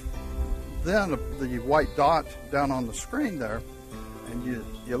this, then the white dot down on the screen there, and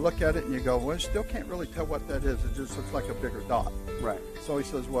you look at it and you go, well, I still can't really tell what that is. It just looks like a bigger dot. Right. So he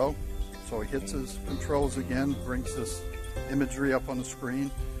says, well, so he hits his controls again, brings this imagery up on the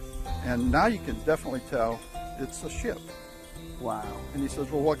screen, and now you can definitely tell it's a ship. Wow. And he says,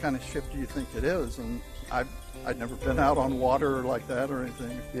 well, what kind of ship do you think it is? And I'd never been out on water like that or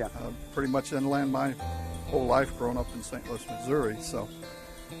anything. Yeah. Pretty much inland my whole life, growing up in St. Louis, Missouri. So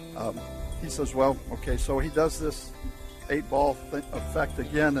he says, well, okay, so he does this 8-ball effect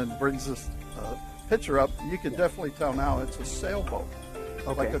again and brings this picture up. You can definitely tell now it's a sailboat,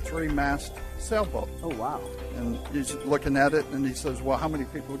 like a 3-mast sailboat. Oh, wow. And he's looking at it and he says, well, how many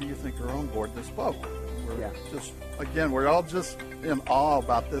people do you think are on board this boat? We're all just in awe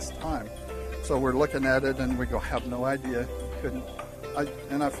about this time. So we're looking at it and we go, have no idea.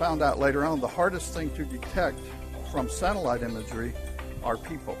 And I found out later on the hardest thing to detect from satellite imagery are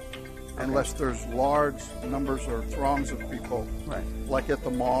people. Unless there's large numbers or throngs of people, like at the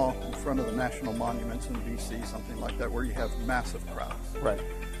mall in front of the national monuments in DC, something like that, where you have massive crowds. Right.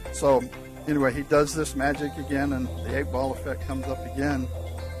 So anyway, he does this magic again, and the 8-ball effect comes up again.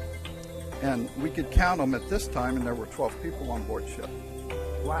 And we could count them at this time, and there were 12 people on board ship.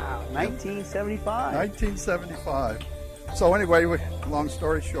 Wow, 1975. 1975. So anyway, long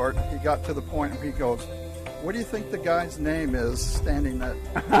story short, he got to the point where he goes, what do you think the guy's name is standing at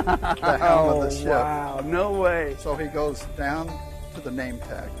the helm of the ship? Wow, no way. So he goes down to the name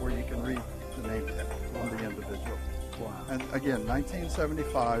tag where you can read the name tag on the individual. Wow. And again,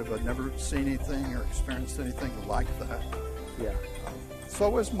 1975, I'd never seen anything or experienced anything like that. Yeah. So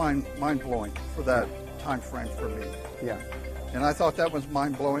it was mind-blowing for that time frame for me. Yeah. And I thought that was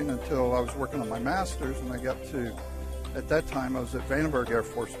mind-blowing until I was working on my master's, and I got to, at that time, I was at Vandenberg Air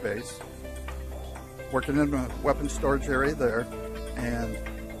Force Base, working in a weapons storage area there, and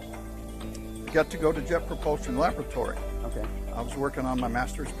got to go to Jet Propulsion Laboratory. Okay. I was working on my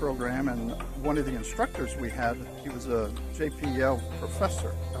master's program, and one of the instructors we had, he was a JPL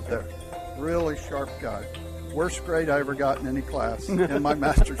professor there. Really sharp guy. Worst grade I ever got in any class in my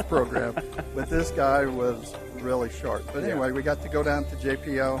master's program, but this guy was really sharp. But anyway, we got to go down to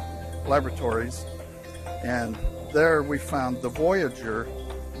JPL Laboratories, and there we found the Voyager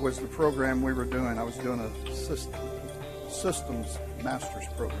was the program we were doing. I was doing a systems master's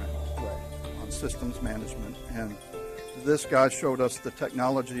program on systems management, and this guy showed us the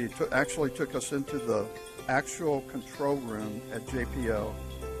technology. Actually took us into the actual control room at JPL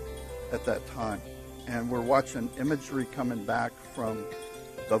at that time, and we're watching imagery coming back from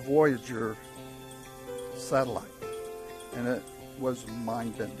the Voyager satellite, and it was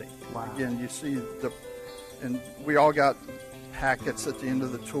mind-bending. Wow. Again, you see and we all got packets at the end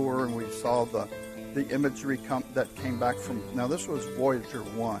of the tour, and we saw the imagery that came back from, now this was Voyager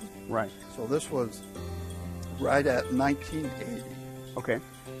 1. Right. So this was right at 1980. Okay.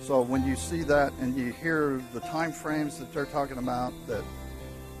 So when you see that and you hear the time frames that they're talking about, that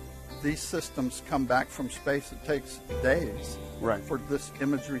these systems come back from space, it takes days for this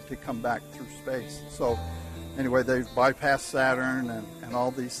imagery to come back through space. So anyway, they've bypassed Saturn and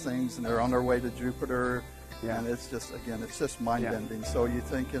all these things, and they're on their way to Jupiter. Yeah. And it's just, again, it's just mind-bending. Yeah. So you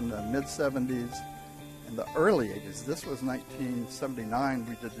think in the mid-70s, in the early 80s, this was 1979,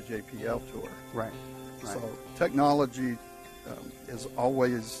 we did the JPL tour. Right. So technology has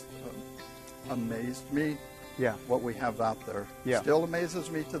always amazed me. Yeah. What we have out there. Yeah. Still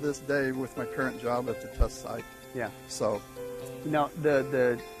amazes me to this day with my current job at the test site. Yeah. So. Now,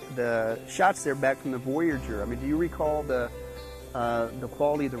 the shots there back from the Voyager, I mean, do you recall the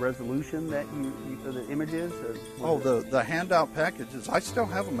quality, the resolution that the images? The handout packages, I still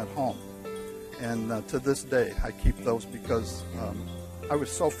have them at home. And to this day, I keep those because I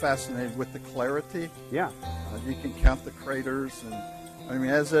was so fascinated with the clarity. Yeah. You can count the craters, and I mean,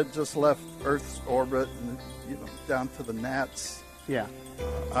 as it just left Earth's orbit, and down to the gnat's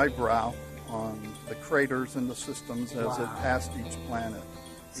eyebrow on the craters and the systems as it passed each planet.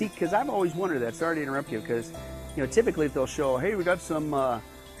 See, because I've always wondered that. Sorry to interrupt you, because typically if they'll show, hey, we got some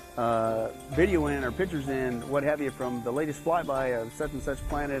video in or pictures in, what have you, from the latest flyby of such and such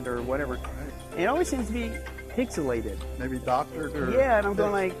planet or whatever, and it always seems to be pixelated, maybe doctored, or and I'm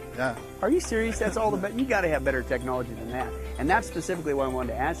going like, are you serious? That's all you got to have better technology than that. And that's specifically why I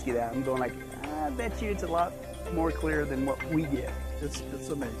wanted to ask you that. I'm going like, I bet you it's a lot more clear than what we get. It's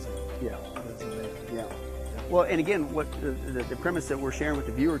amazing. Yeah, it's amazing. Yeah. Well, and again, what the premise that we're sharing with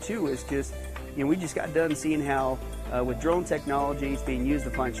the viewer too is just, we just got done seeing how with drone technology, it's being used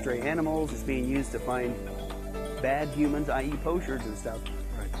to find stray animals, it's being used to find bad humans, i.e. poachers and stuff.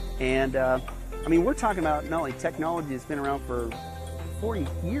 Right. And I mean, we're talking about not only technology that's been around for 40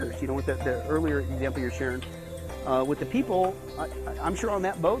 years, with the earlier example you're sharing, with the people, I'm sure on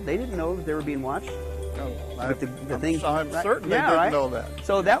that boat, they didn't know that they were being watched. No, I'm certain they didn't know that.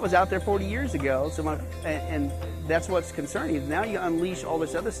 So that was out there 40 years ago. So and that's what's concerning is now you unleash all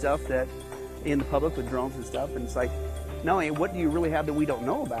this other stuff that in the public with drones and stuff, and it's like, not only what do you really have that we don't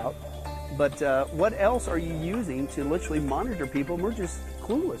know about, but what else are you using to literally monitor people and we're just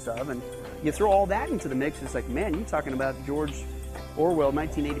clueless of? And you throw all that into the mix, it's like, man, you're talking about George Orwell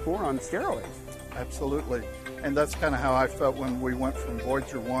 1984 on steroids. Absolutely. And that's kind of how I felt when we went from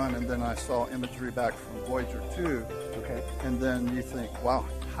Voyager 1 and then I saw imagery back from Voyager 2. Okay. And then you think, wow,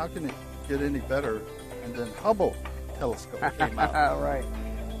 how can it get any better? And then Hubble telescope came out. Right.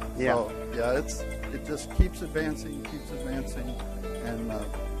 Yeah. So, yeah, it just keeps advancing, and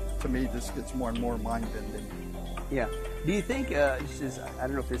to me, this gets more and more mind-bending. Yeah. Do you think, I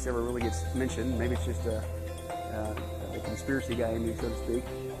don't know if this ever really gets mentioned, maybe it's just the conspiracy guy in me, so to speak,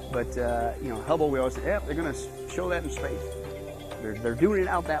 but, Hubble, we always say, yeah, they're going to show that in space. They're doing it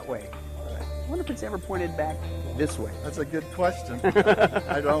out that way. I wonder if it's ever pointed back this way. That's a good question.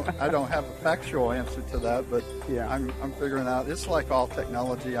 I don't have a factual answer to that, but yeah. I'm figuring out. It's like all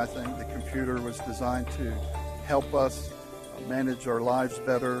technology, I think. The computer was designed to help us manage our lives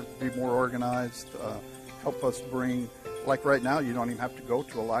better, be more organized, help us bring, like right now, you don't even have to go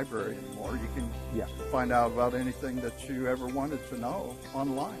to a library anymore. You can find out about anything that you ever wanted to know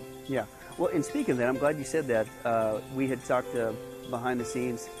online. Yeah. Well, and speaking of that, I'm glad you said that. We had talked behind the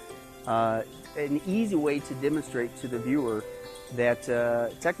scenes. An easy way to demonstrate to the viewer that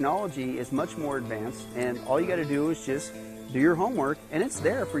technology is much more advanced, and all you got to do is just do your homework, and it's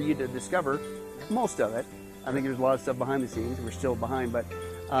there for you to discover most of it. I think there's a lot of stuff behind the scenes. We're still behind, but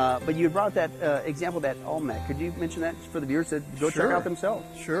you brought that example, that almanac. Could you mention that for the viewers to go check out themselves?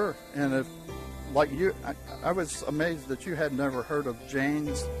 Sure. And if, like you, I was amazed that you had never heard of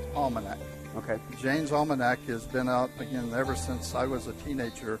Jane's Almanac. Okay. Jane's Almanac has been out, again, ever since I was a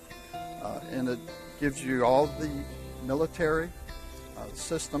teenager, and it gives you all the military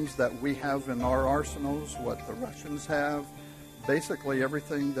systems that we have in our arsenals, what the Russians have, basically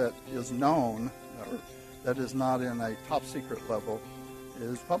everything that is known or that is not in a top secret level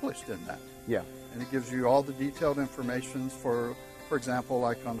is published in that. Yeah. And it gives you all the detailed information for example,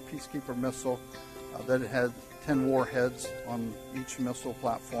 like on the Peacekeeper missile, that it had 10 warheads on each missile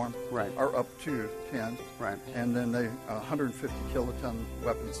platform, right, or up to 10, right, and then they 150 kiloton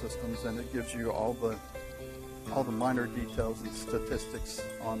weapon systems, and it gives you all the minor details and statistics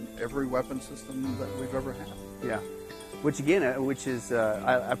on every weapon system that we've ever had. Yeah, which again,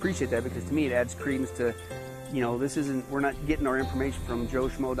 I appreciate that, because to me it adds credence to, we're not getting our information from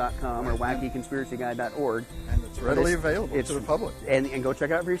joeschmo.com or wackyconspiracyguy.org. And it's readily available to the public. And go check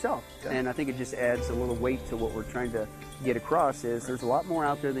it out for yourself. Yeah. And I think it just adds a little weight to what we're trying to get across, is there's a lot more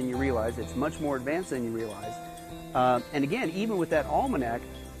out there than you realize. It's much more advanced than you realize. And again, even with that almanac,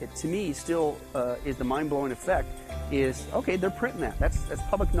 it to me still is the mind-blowing effect is, okay, they're printing that. That's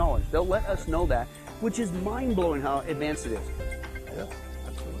public knowledge. They'll let us know that, which is mind-blowing how advanced it is. Yeah,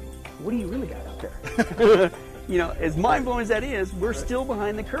 absolutely. What do you really got out there? As mind-blowing as that is, we're still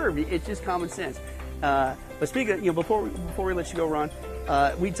behind the curve. It's just common sense. But speaking of, before we let you go, Ron,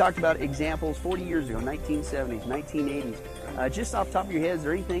 we talked about examples 40 years ago, 1970s, 1980s. Just off the top of your head, is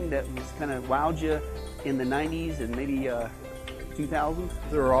there anything that was kind of wowed you in the 90s and maybe 2000s?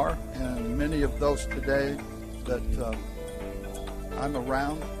 There are, and many of those today that I'm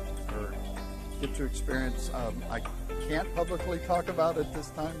around or get to experience. I can't publicly talk about at this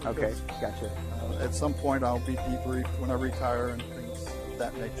time. Okay, gotcha. At some point I'll be debriefed when I retire and things of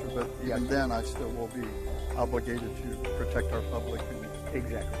that nature, but even then I still will be obligated to protect our public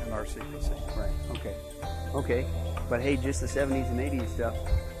and our secrecy. Right, okay. But hey, just the 70s and 80s stuff,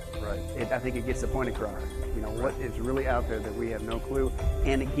 right? I think it gets the point across. What is really out there that we have no clue.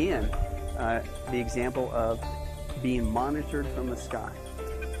 And again, the example of being monitored from the sky.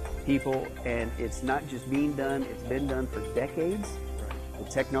 People, and it's not just being done, it's been done for decades. The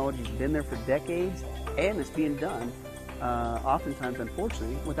technology's been there for decades, and it's being done, oftentimes,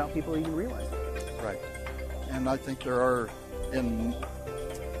 unfortunately, without people even realizing it. Right. And I think there are,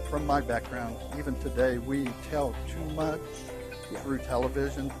 from my background, even today, we tell too much through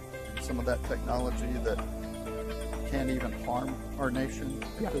television and some of that technology that can't even harm our nation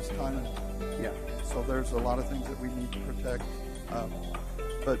at this time. Yeah. So there's a lot of things that we need to protect.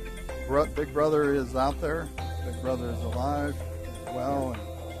 But Big Brother is out there. Big Brother is alive, well,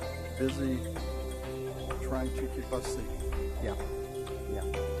 and busy trying to keep us safe. Yeah.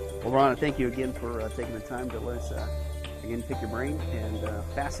 Well, Ron, thank you again for taking the time to let us, again, pick your brain, and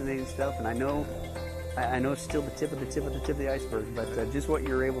fascinating stuff. And I know I know it's still the tip of the iceberg, but just what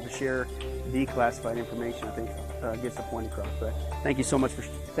you're able to share, declassified information, I think gets the point across. But thank you so much for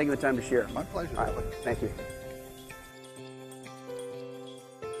taking the time to share. My pleasure. All right, thank you.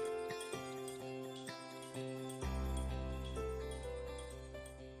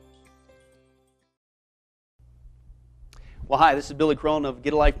 Well, hi, this is Billy Crone of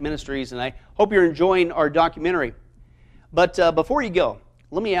Get a Life Ministries, and I hope you're enjoying our documentary. But before you go,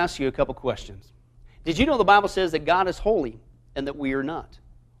 let me ask you a couple questions. Did you know the Bible says that God is holy and that we are not?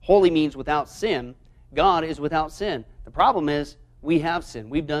 Holy means without sin. God is without sin. The problem is we have sinned.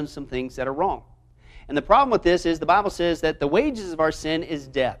 We've done some things that are wrong. And the problem with this is the Bible says that the wages of our sin is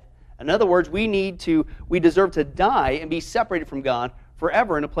death. In other words, we deserve to die and be separated from God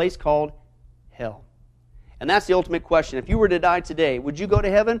forever in a place called hell. And that's the ultimate question. If you were to die today, would you go to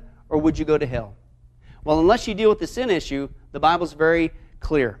heaven or would you go to hell? Well, unless you deal with the sin issue, the Bible's very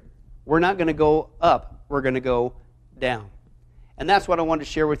clear. We're not going to go up. We're going to go down. And that's what I wanted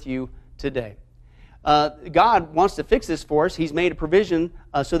to share with you today. God wants to fix this for us. He's made a provision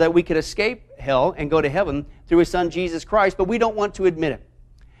so that we could escape hell and go to heaven through His Son, Jesus Christ, but we don't want to admit it.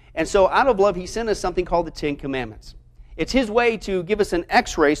 And so out of love, He sent us something called the Ten Commandments. It's His way to give us an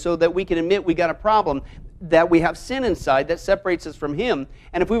x-ray so that we can admit we got a problem, that we have sin inside that separates us from Him.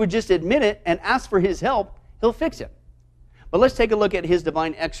 And if we would just admit it and ask for His help, He'll fix it. But let's take a look at His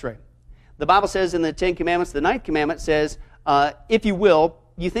divine x-ray. The Bible says in the Ten Commandments, the 9th commandment says, if you will,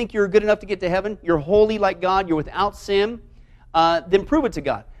 you think you're good enough to get to heaven, you're holy like God, you're without sin, then prove it to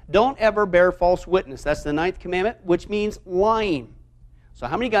God. Don't ever bear false witness. That's the 9th commandment, which means lying. So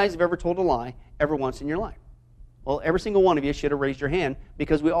how many guys have ever told a lie ever once in your life? Well, every single one of you should have raised your hand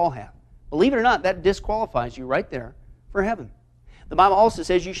because we all have. Believe it or not, that disqualifies you right there for heaven. The Bible also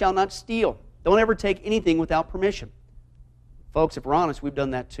says you shall not steal. Don't ever take anything without permission. Folks, if we're honest, we've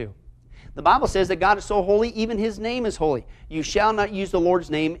done that too. The Bible says that God is so holy, even His name is holy. You shall not use the Lord's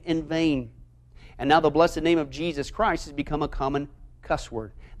name in vain. And now the blessed name of Jesus Christ has become a common cuss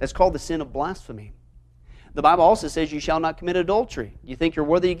word. That's called the sin of blasphemy. The Bible also says you shall not commit adultery. You think you're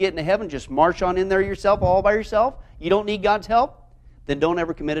worthy of getting to heaven? Just march on in there yourself, all by yourself? You don't need God's help? Then don't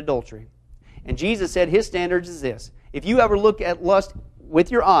ever commit adultery. And Jesus said His standards is this. If you ever look at lust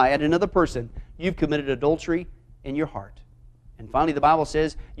with your eye at another person, you've committed adultery in your heart. And finally, the Bible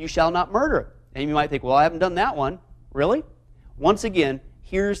says you shall not murder. And you might think, well, I haven't done that one. Really? Once again,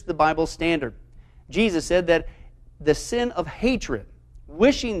 here's the Bible standard. Jesus said that the sin of hatred,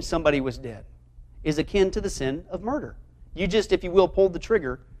 wishing somebody was dead, is akin to the sin of murder. You just, if you will, pulled the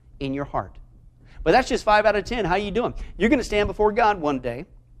trigger in your heart. But that's just 5 out of 10. How you doing? You're going to stand before God one day,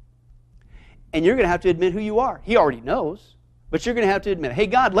 and you're going to have to admit who you are. He already knows, but you're going to have to admit, hey,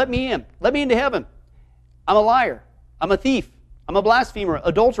 God, let me in. Let me into heaven. I'm a liar. I'm a thief. I'm a blasphemer,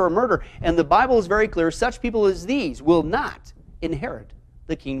 adulterer, murderer. And the Bible is very clear. Such people as these will not inherit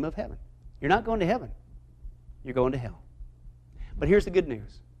the kingdom of heaven. You're not going to heaven. You're going to hell. But here's the good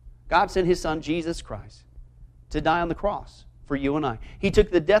news. God sent His Son, Jesus Christ, to die on the cross for you and I. He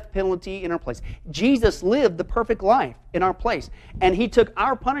took the death penalty in our place. Jesus lived the perfect life in our place. And He took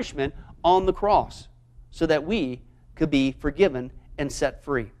our punishment on the cross so that we could be forgiven and set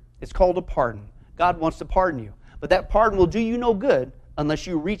free. It's called a pardon. God wants to pardon you. But that pardon will do you no good unless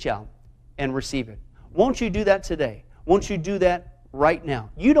you reach out and receive it. Won't you do that today? Won't you do that right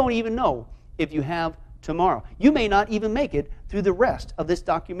now? You don't even know if you have tomorrow. You may not even make it through the rest of this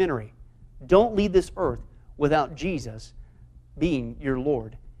documentary. Don't leave this earth without Jesus being your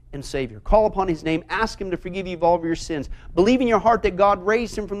Lord and Savior. Call upon His name. Ask Him to forgive you of all of your sins. Believe in your heart that God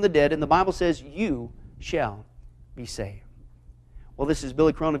raised Him from the dead, and the Bible says you shall be saved. Well, this is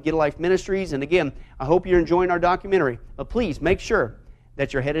Billy Crone of Get a Life Ministries, and again, I hope you're enjoying our documentary. But please make sure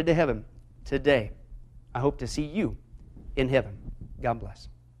that you're headed to heaven today. I hope to see you in heaven. God bless.